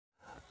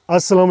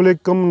अस्सलाम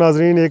वालेकुम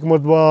नाजरीन, एक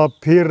मरतबा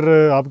फिर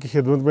आपकी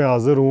खिदमत में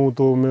हाज़िर हूँ।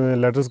 तो मैं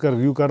लेटर्स का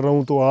रिव्यू कर रहा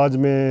हूँ। तो आज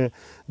मैं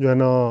जो है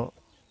ना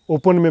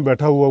ओपन में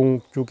बैठा हुआ हूँ,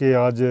 क्योंकि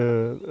आज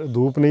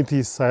धूप नहीं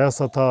थी, साया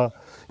सा था,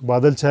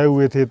 बादल छाए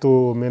हुए थे।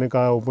 तो मैंने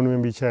कहा ओपन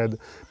में भी शायद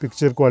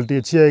पिक्चर क्वालिटी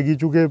अच्छी आएगी,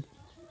 क्योंकि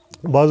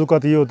बाज़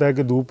औक़ात ये होता है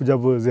कि धूप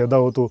जब ज़्यादा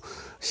हो तो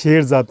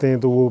शेड्स आते हैं,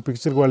 तो वो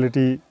पिक्चर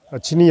क्वालिटी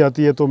अच्छी नहीं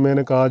आती है। तो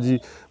मैंने कहा जी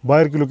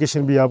बाहर की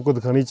लोकेशन भी आपको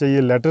दिखानी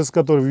चाहिए। लेटर्स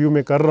का तो रिव्यू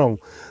मैं कर रहा हूँ,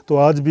 तो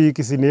आज भी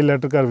किसी नए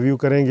लेटर का रिव्यू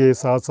करेंगे,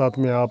 साथ साथ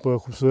में आप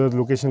खूबसूरत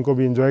लोकेशन को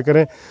भी एंजॉय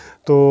करें।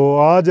 तो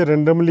आज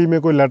रेंडमली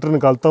मैं कोई लेटर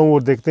निकालता हूँ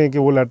और देखते हैं कि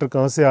वो लेटर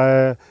कहाँ से आया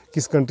है,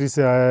 किस कंट्री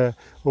से आया है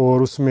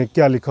और उसमें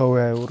क्या लिखा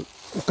हुआ है और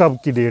कब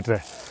की डेट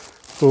है।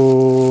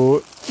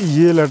 तो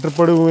ये लेटर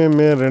पड़े हुए हैं,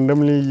 मैं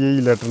रेंडमली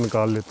यही लेटर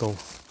निकाल लेता हूँ।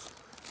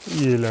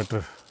 ये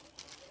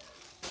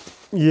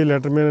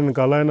लेटर मैंने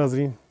निकाला है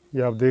नाजरीन,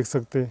 ये आप देख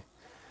सकते हैं।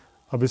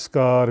 अब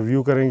इसका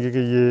रिव्यू करेंगे कि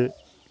ये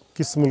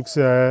किस मुल्क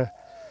से आया है।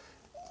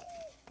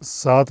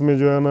 साथ में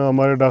जो है ना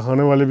हमारे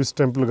डाकखाने वाले भी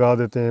स्टैंप लगा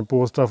देते हैं,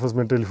 पोस्ट ऑफिस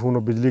में टेलीफोन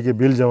और बिजली के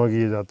बिल जमा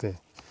किए जाते हैं।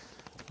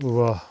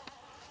 वाह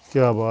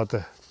क्या बात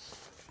है।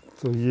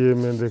 तो ये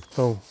मैं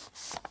देखता हूँ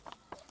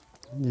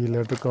ये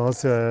लेटर कहाँ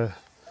से आया है,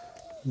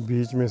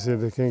 बीच में से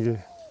देखेंगे।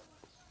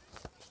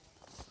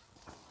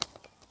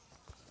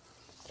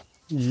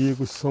 ये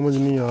कुछ समझ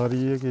नहीं आ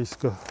रही है कि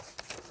इसका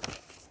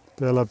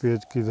पहला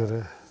पेज किधर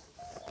है।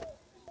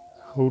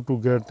 How to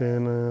get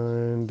an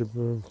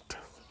independent,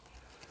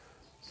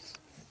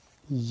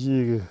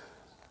 ये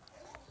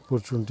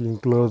अपॉर्चुनिटी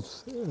इंक्लोज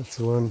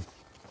S1।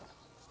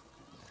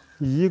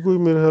 ये कोई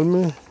मेरे ख्याल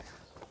में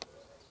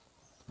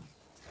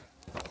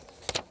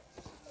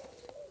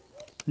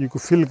ये को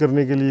फिल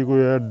करने के लिए कोई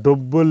है,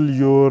 double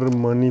your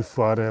money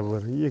for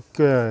ever. ये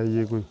क्या है,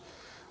 ये कोई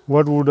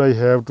what would I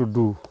have to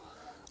do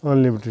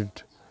unlimited.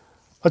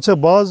 अच्छा,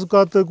 बाज़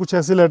औक़ात कुछ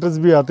ऐसे लेटर्स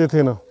भी आते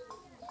थे ना,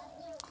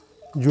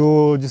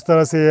 जो जिस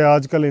तरह से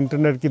आजकल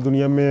इंटरनेट की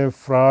दुनिया में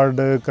फ्रॉड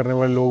करने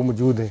वाले लोग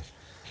मौजूद हैं,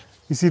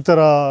 इसी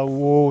तरह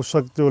वो उस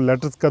वक्त जो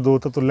लेटर्स का दो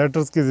था, तो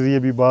लेटर्स के ज़रिए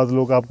भी बाज़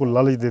लोग आपको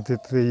लालच देते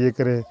थे, ये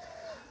करें।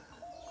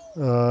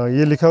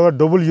 ये लिखा हुआ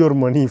double your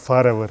money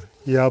for ever,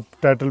 ये आप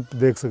टाइटल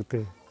देख सकते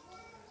हैं,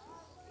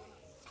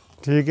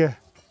 ठीक है।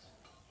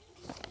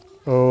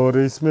 और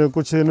इसमें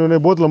कुछ इन्होंने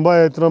बहुत लंबा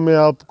है, इतना मैं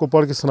आपको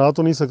पढ़ के सुना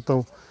तो नहीं सकता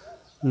हूँ,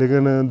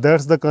 लेकिन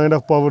that's the kind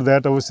of power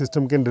that our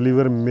system can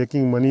deliver,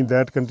 making money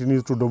that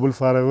continues to double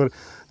for ever.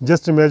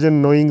 Just imagine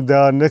knowing the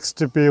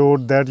next पे out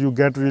that you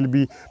get will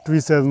be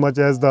twice as much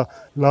as the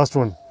last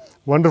one.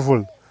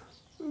 Wonderful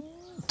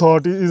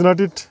thought is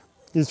not it,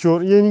 is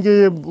sure. यानी कि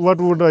ये what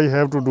would I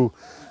have to do,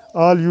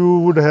 all you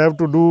would have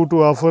to do to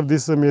offer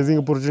this amazing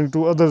opportunity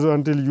to others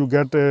until you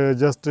get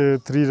just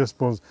 3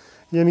 response।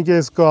 यानी कि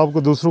इसको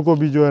आपको दूसरों को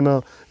भी जो है ना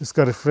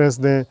इसका रेफरेंस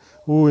दें।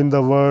 who in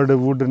the world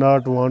would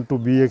not want to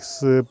be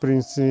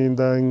experiencing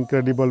the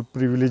incredible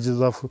privileges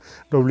of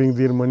doubling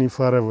their money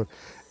forever,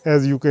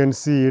 as you can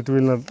see it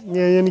will not।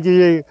 यानी कि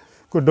ये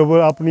कोई डबल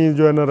अपनी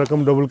जो है ना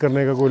रकम डबल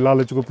करने का कोई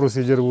लालच को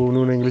प्रोसीजर वो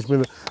उन्होंने इंग्लिश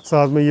में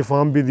साथ में ये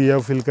फॉर्म भी दिया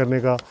फिल करने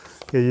का,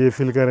 कि ये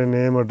फिल करें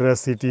name, address,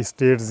 city,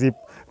 state, zip,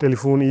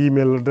 telephone,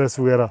 email address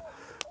वगैरह।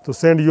 तो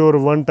send your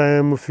one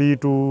time fee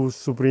to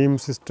supreme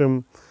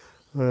system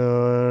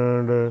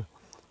and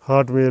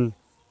Hotmail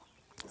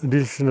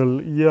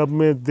additional. ये अब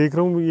मैं देख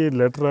रहा हूँ ये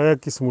लेटर आया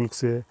किस मुल्क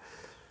से है,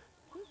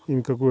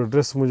 इनका कोई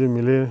एड्रेस मुझे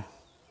मिले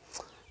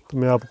तो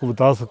मैं आपको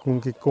बता सकूँ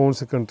कि कौन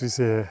से कंट्री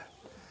से है।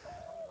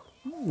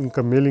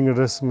 इनका मेलिंग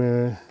एड्रेस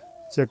मैं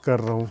चेक कर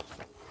रहा हूँ,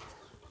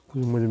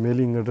 मुझे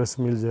मेलिंग एड्रेस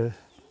मिल जाए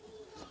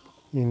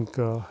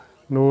इनका।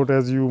 Note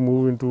as you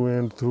move into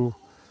and through,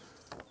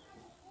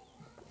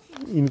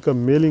 इनका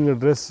मेलिंग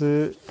एड्रेस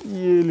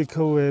ये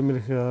लिखा हुआ है मेरे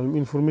ख्याल में।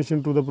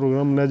 Information to the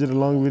programme manager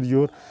along with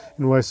your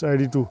invoice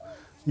ID to,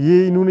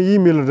 ये इन्होंने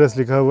ईमेल एड्रेस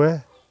लिखा हुआ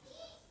है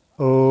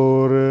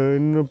और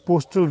इन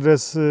पोस्टल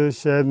एड्रेस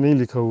शायद नहीं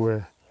लिखा हुआ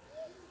है।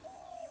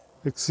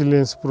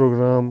 एक्सीलेंस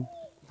प्रोग्राम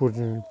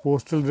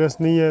पोस्टल एड्रेस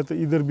नहीं है, तो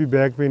इधर भी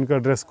बैक पे इनका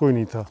एड्रेस कोई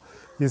नहीं था,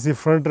 जैसे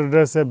फ्रंट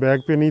एड्रेस है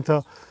बैक पे नहीं था।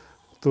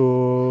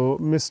 तो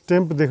मैं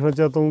स्टैंप देखना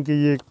चाहता हूँ कि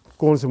ये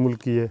कौन से मुल्क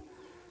की है।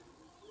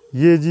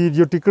 ये जी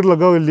जो टिकट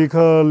लगा हुआ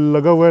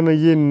है ना,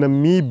 ये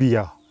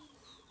नमीबिया।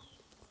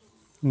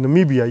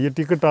 ये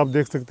टिकट आप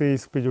देख सकते हैं,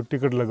 इस पे जो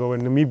टिकट लगा हुआ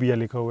है नमीबिया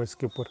लिखा हुआ है,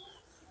 इसके ऊपर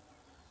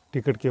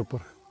टिकट के ऊपर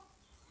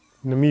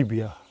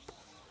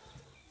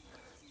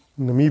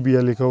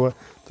नमीबिया लिखा हुआ है।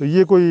 तो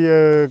ये कोई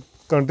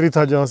कंट्री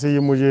था जहाँ से ये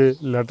मुझे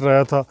लेटर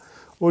आया था,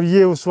 और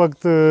ये उस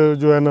वक्त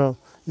जो है ना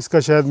इसका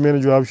शायद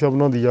मैंने जवाब शवाब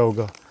ना दिया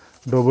होगा,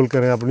 डबल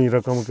करें अपनी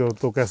रकम को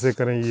तो कैसे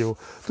करें ये हो।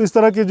 तो इस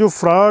तरह के जो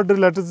फ्रॉड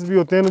लेटर्स भी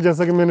होते हैं ना,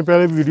 जैसा कि मैंने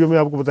पहले वीडियो में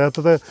आपको बताया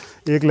था,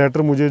 एक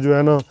लेटर मुझे जो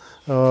है ना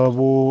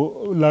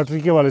वो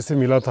लॉटरी के वाले से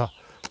मिला था,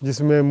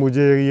 जिसमें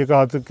मुझे ये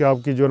कहा था कि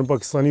आपकी जो है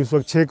पाकिस्तानी उस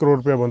वक्त 6 करोड़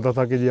रुपया बनता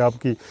था कि जी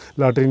आपकी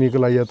लॉटरी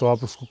निकल आई है तो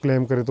आप उसको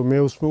क्लेम करें। तो मैं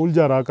उसमें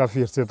उलझा रहा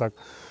काफ़ी अर्से तक।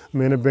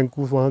 मैंने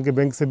वहाँ के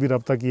बैंक से भी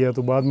रब्ता किया,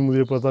 तो बाद में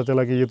मुझे पता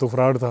चला कि ये तो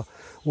फ्रॉड था।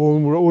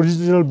 वो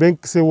ओरिजिनल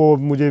बैंक से वो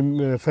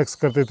मुझे फैक्स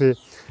करते थे,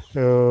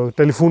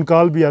 टेलीफोन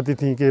कॉल भी आती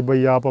थी कि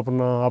भाई आप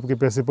आपके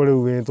पैसे पड़े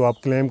हुए हैं तो आप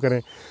क्लेम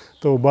करें।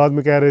 तो बाद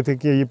में कह रहे थे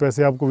कि ये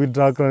पैसे आपको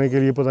विदड्रा कराने के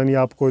लिए पता नहीं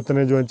आपको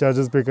इतने जो है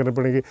चार्जेस पे करने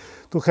पड़ेंगे।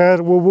 तो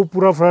खैर वो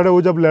पूरा फ्रॉड है,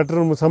 वो जब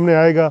लेटर सामने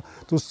आएगा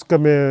तो उसका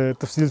मैं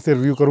तफसील से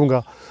रिव्यू करूँगा।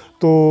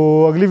 तो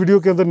अगली वीडियो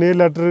के अंदर नए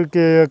लेटर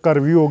के का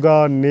रिव्यू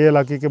होगा, नए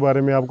इलाके के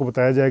बारे में आपको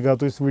बताया जाएगा।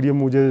 तो इस वीडियो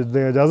में मुझे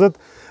दें इजाज़त।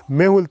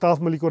 मैं हूँ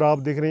अल्ताफ़ मलिक और आप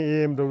देख रहे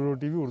हैं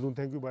AMWWTV Urdu.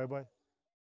 Thank you, bye bye.